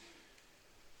Jesus.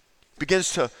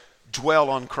 Begins to dwell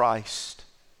on Christ.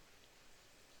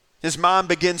 His mind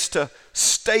begins to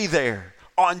stay there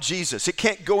on Jesus. It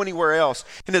can't go anywhere else.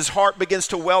 And his heart begins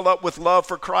to well up with love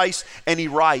for Christ, and he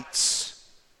writes,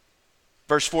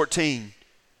 verse 14,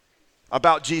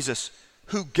 about Jesus,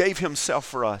 who gave himself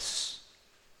for us.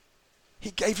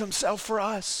 He gave himself for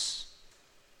us.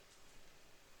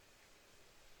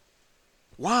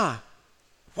 Why?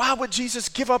 Why would Jesus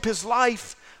give up his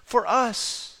life for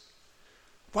us?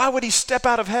 Why would he step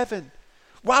out of heaven?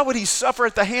 Why would he suffer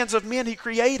at the hands of men he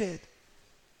created?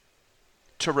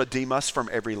 To redeem us from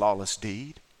every lawless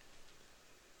deed.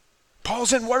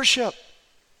 Paul's in worship.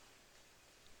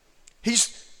 He's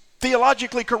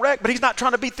theologically correct, but he's not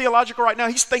trying to be theological right now.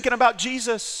 He's thinking about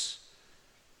Jesus.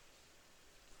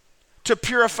 To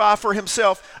purify for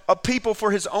himself a people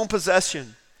for his own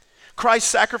possession.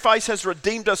 Christ's sacrifice has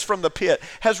redeemed us from the pit,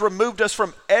 has removed us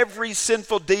from every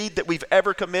sinful deed that we've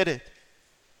ever committed.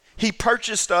 He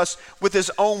purchased us with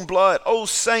his own blood. Oh,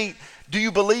 saint, do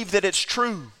you believe that it's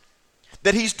true?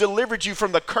 That he's delivered you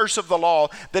from the curse of the law,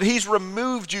 that he's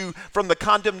removed you from the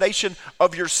condemnation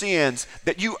of your sins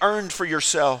that you earned for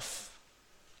yourself,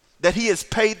 that he has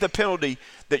paid the penalty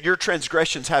that your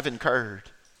transgressions have incurred.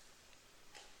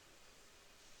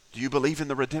 Do you believe in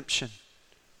the redemption?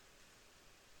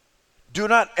 Do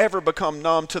not ever become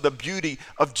numb to the beauty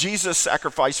of Jesus'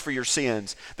 sacrifice for your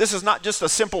sins. This is not just a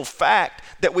simple fact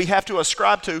that we have to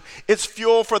ascribe to. It's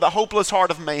fuel for the hopeless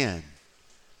heart of man.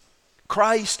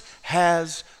 Christ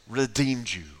has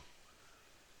redeemed you.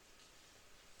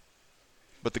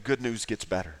 But the good news gets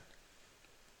better.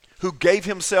 Who gave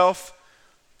himself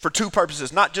for two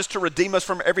purposes, not just to redeem us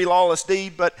from every lawless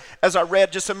deed, but as I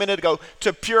read just a minute ago,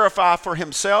 to purify for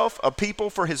himself a people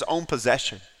for his own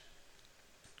possession.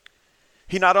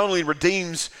 He not only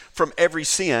redeems from every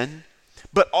sin,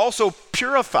 but also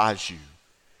purifies you.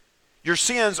 Your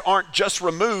sins aren't just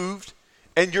removed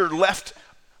and you're left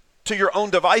to your own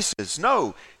devices.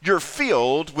 No, you're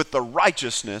filled with the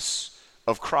righteousness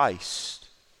of Christ.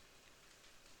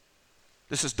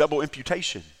 This is double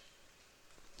imputation.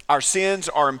 Our sins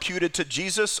are imputed to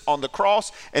Jesus on the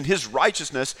cross, and his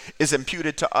righteousness is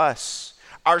imputed to us.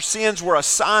 Our sins were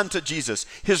assigned to Jesus.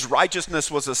 His righteousness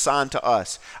was assigned to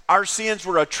us. Our sins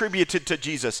were attributed to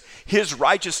Jesus. His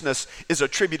righteousness is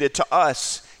attributed to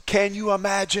us. Can you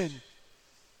imagine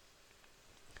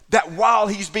that while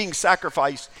he's being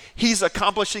sacrificed, he's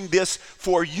accomplishing this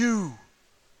for you?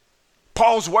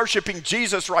 Paul's worshiping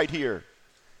Jesus right here.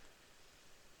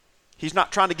 He's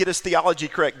not trying to get his theology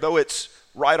correct, though it's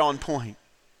right on point.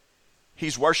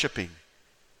 He's worshiping.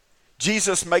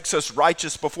 Jesus makes us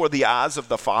righteous before the eyes of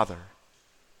the Father.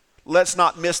 Let's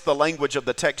not miss the language of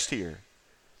the text here.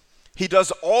 He does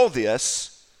all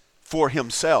this for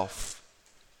himself.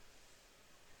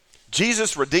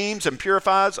 Jesus redeems and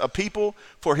purifies a people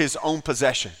for his own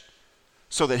possession,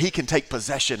 so that he can take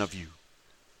possession of you,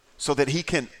 so that he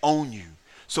can own you,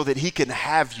 so that he can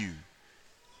have you,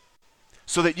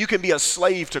 so that you can be a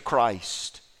slave to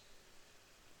Christ.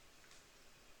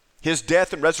 His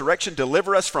death and resurrection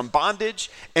deliver us from bondage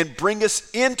and bring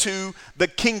us into the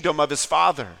kingdom of his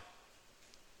Father.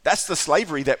 That's the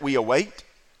slavery that we await,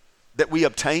 that we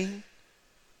obtain,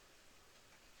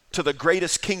 to the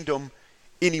greatest kingdom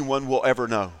anyone will ever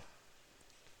know.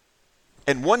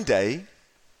 And one day,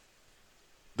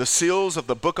 the seals of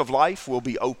the book of life will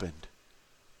be opened.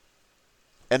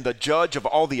 And the judge of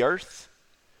all the earth,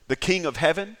 the King of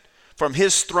heaven, from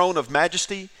his throne of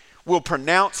majesty, will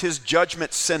pronounce his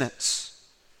judgment sentence.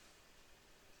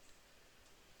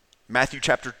 Matthew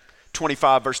chapter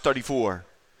 25, verse 34.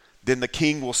 Then the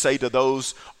king will say to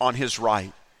those on his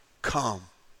right, "Come,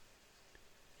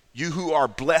 you who are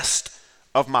blessed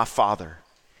of my Father,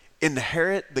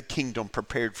 inherit the kingdom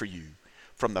prepared for you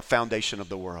from the foundation of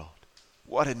the world."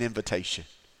 What an invitation.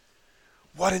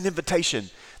 What an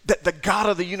invitation that the God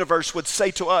of the universe would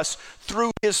say to us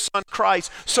through his Son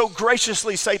Christ, so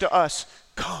graciously say to us,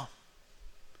 "Come.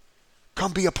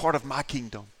 Come be a part of my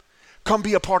kingdom. Come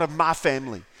be a part of my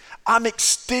family. I'm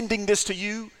extending this to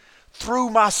you through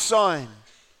my Son.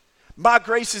 My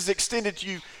grace is extended to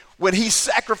you. When he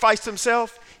sacrificed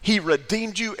himself, he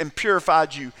redeemed you and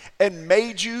purified you and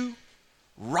made you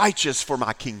righteous for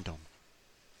my kingdom."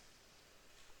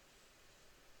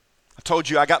 I told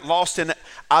you I got lost in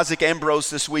Isaac Ambrose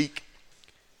this week.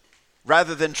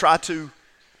 Rather than try to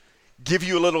give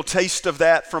you a little taste of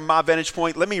that from my vantage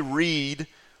point, let me read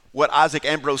what Isaac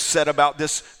Ambrose said about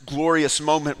this glorious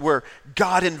moment where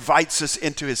God invites us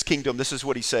into his kingdom. This is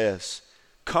what he says: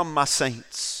 "Come, my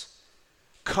saints,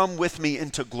 come with me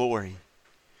into glory.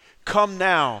 Come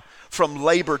now from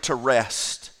labor to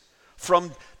rest,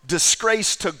 from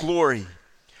disgrace to glory,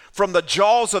 from the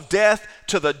jaws of death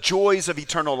to the joys of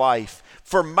eternal life.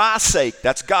 For my sake,"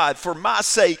 that's God, "for my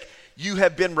sake you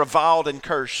have been reviled and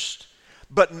cursed.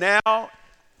 But now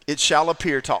it shall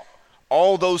appear to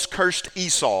all those cursed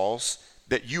Esau's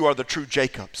that you are the true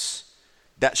Jacobs,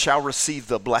 that shall receive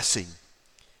the blessing,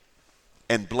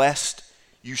 and blessed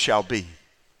you shall be.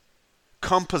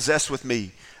 Come possess with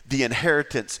me the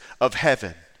inheritance of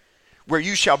heaven, where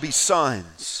you shall be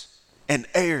sons and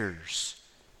heirs,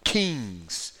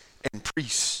 kings and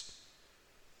priests.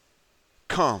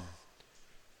 Come,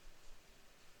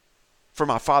 for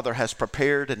my Father has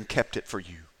prepared and kept it for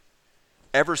you,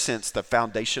 ever since the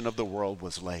foundation of the world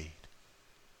was laid."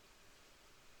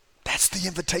 That's the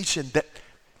invitation that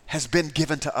has been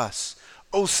given to us.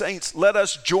 Oh, saints, let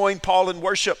us join Paul in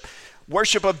worship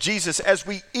of Jesus as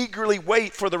we eagerly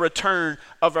wait for the return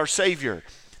of our Savior.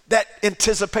 That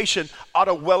anticipation ought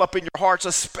to well up in your hearts,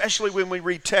 especially when we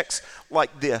read texts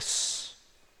like this.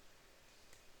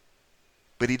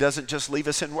 But he doesn't just leave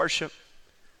us in worship.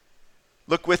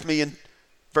 Look with me in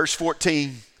verse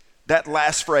 14, that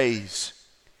last phrase.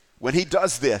 When he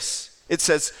does this, it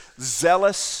says,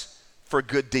 "zealous for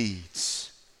good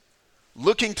deeds."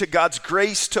 Looking to God's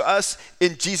grace to us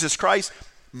in Jesus Christ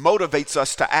motivates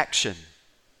us to action.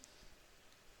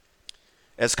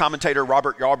 As commentator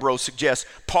Robert Yarbrough suggests,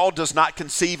 Paul does not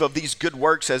conceive of these good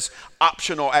works as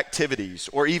optional activities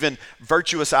or even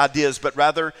virtuous ideas, but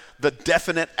rather the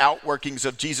definite outworkings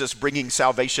of Jesus bringing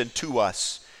salvation to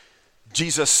us.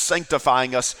 Jesus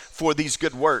sanctifying us for these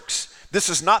good works. This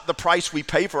is not the price we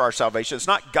pay for our salvation. It's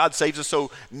not God saves us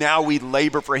so now we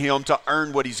labor for him to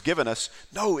earn what he's given us.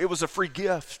 No, it was a free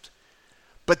gift.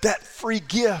 But that free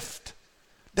gift,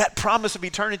 that promise of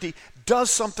eternity, does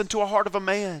something to a heart of a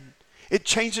man. It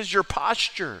changes your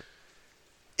posture.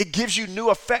 It gives you new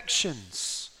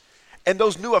affections. And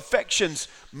those new affections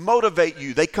motivate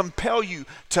you. They compel you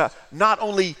to not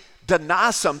only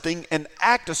deny something and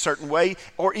act a certain way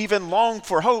or even long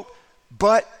for hope,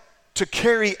 but to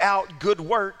carry out good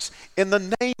works in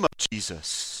the name of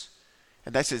Jesus.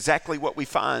 And that's exactly what we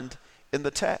find in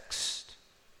the text.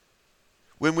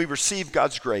 When we receive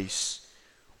God's grace,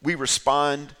 we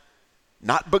respond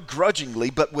not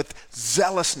begrudgingly, but with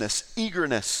zealousness,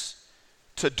 eagerness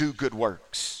to do good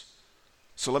works.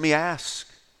 So let me ask,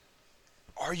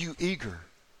 are you eager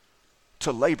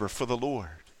to labor for the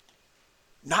Lord?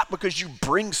 Not because you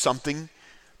bring something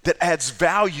that adds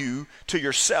value to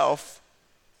yourself,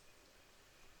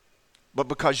 but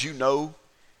because you know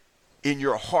in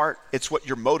your heart it's what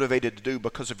you're motivated to do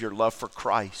because of your love for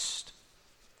Christ.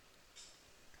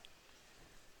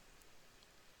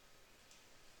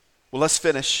 Well, let's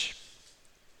finish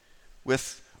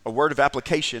with a word of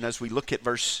application as we look at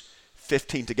verse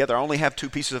 15 together. I only have two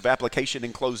pieces of application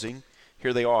in closing.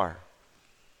 Here they are.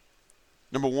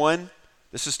 Number one,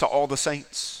 this is to all the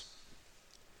saints.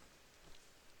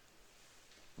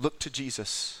 Look to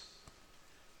Jesus.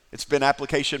 It's been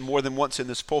application more than once in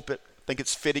this pulpit. I think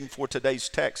it's fitting for today's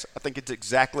text. I think it's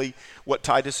exactly what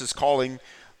Titus is calling,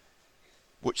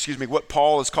 what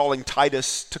Paul is calling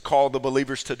Titus to call the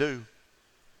believers to do.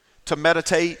 To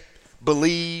meditate,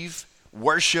 believe,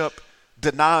 worship,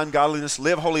 deny ungodliness,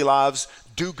 live holy lives,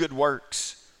 do good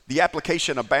works. The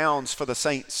application abounds for the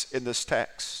saints in this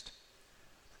text.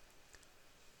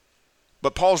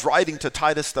 But Paul's writing to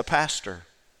Titus the pastor.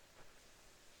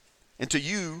 And to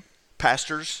you,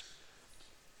 pastors,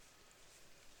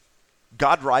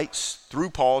 God writes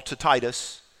through Paul to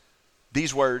Titus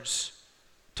these words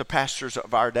to pastors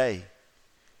of our day.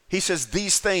 He says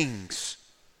these things,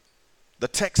 the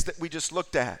text that we just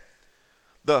looked at,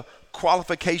 the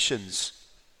qualifications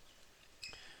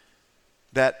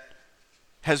that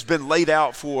has been laid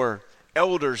out for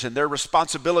elders and their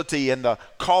responsibility and the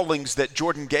callings that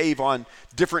Jordan gave on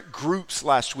different groups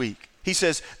last week. He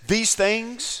says these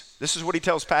things, this is what he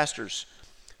tells pastors,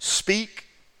 speak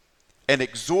and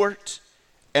exhort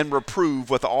and reprove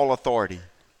with all authority.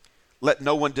 Let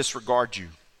no one disregard you.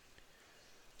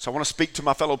 So I want to speak to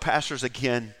my fellow pastors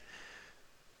again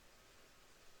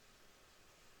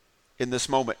in this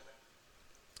moment.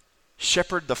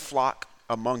 Shepherd the flock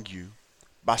among you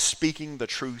by speaking the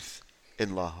truth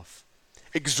in love,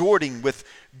 exhorting with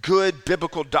good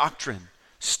biblical doctrine.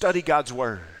 Study God's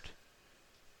word,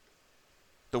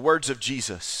 the words of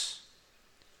Jesus,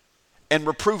 and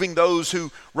reproving those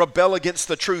who rebel against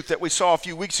the truth that we saw a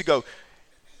few weeks ago.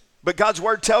 But God's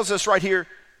word tells us right here,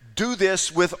 do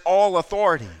this with all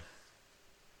authority.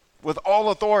 With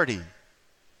all authority.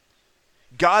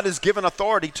 God has given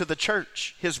authority to the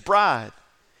church, his bride.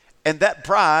 And that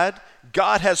bride,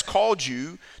 God has called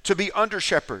you to be under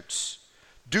shepherds.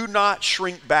 Do not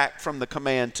shrink back from the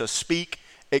command to speak,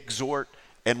 exhort,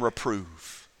 and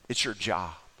reprove. It's your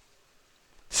job.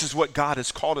 This is what God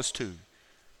has called us to.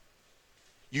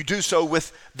 You do so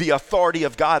with the authority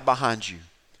of God behind you.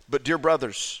 But dear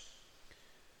brothers,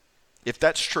 if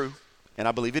that's true, and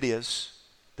I believe it is,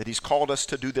 that he's called us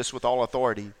to do this with all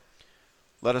authority,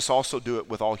 let us also do it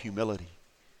with all humility.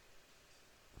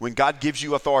 When God gives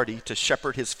you authority to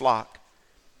shepherd his flock,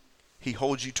 he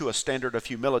holds you to a standard of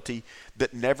humility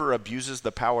that never abuses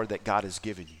the power that God has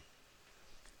given you.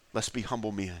 Let's be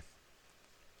humble men.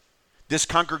 This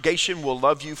congregation will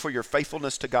love you for your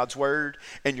faithfulness to God's word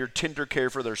and your tender care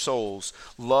for their souls.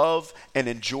 Love and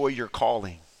enjoy your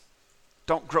calling.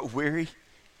 Don't grow weary.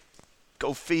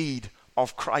 Go feed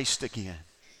off Christ again.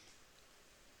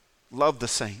 Love the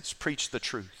saints. Preach the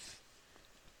truth.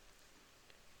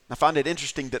 I find it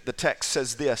interesting that the text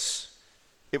says this.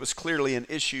 It was clearly an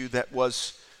issue that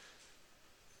was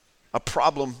a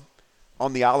problem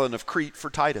on the island of Crete for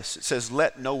Titus. It says,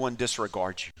 let no one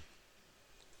disregard you.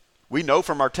 We know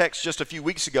from our text just a few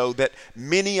weeks ago that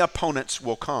many opponents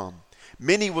will come.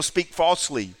 Many will speak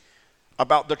falsely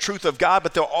about the truth of God,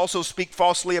 but they'll also speak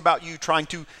falsely about you, trying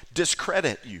to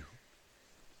discredit you.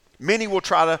 Many will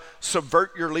try to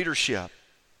subvert your leadership.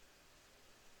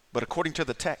 But according to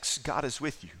the text, God is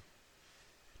with you.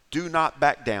 Do not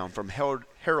back down from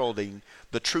heralding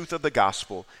the truth of the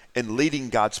gospel and leading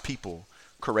God's people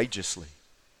courageously.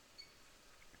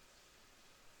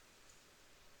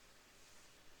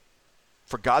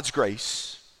 For God's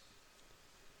grace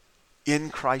in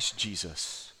Christ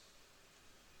Jesus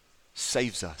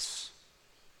saves us,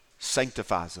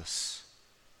 sanctifies us,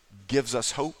 gives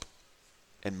us hope,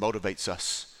 and motivates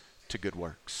us to good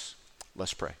works.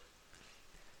 Let's pray.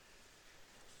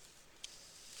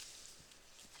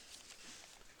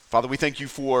 Father, we thank you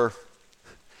for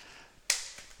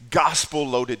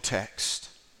gospel-loaded text,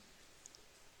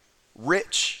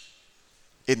 rich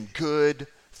in good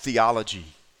theology.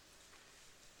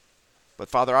 But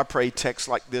Father, I pray texts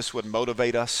like this would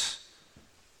motivate us,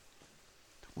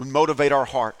 would motivate our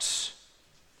hearts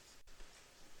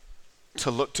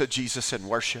to look to Jesus and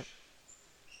worship.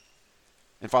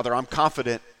 And Father, I'm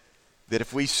confident that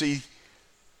if we see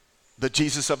the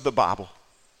Jesus of the Bible,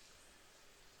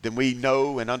 then we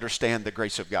know and understand the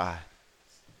grace of God.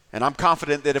 And I'm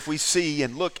confident that if we see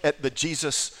and look at the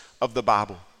Jesus of the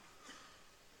Bible,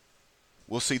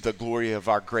 we'll see the glory of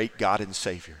our great God and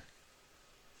Savior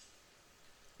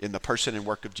in the person and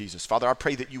work of Jesus. Father, I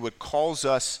pray that you would cause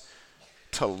us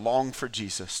to long for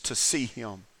Jesus, to see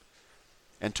him,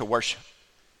 and to worship.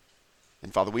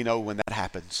 And Father, we know when that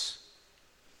happens,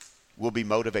 we'll be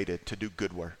motivated to do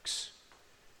good works.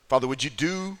 Father, would you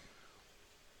do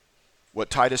what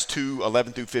Titus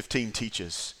 2:11 through 15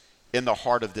 teaches in the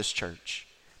heart of this church.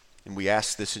 And we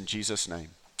ask this in Jesus'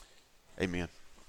 name. Amen.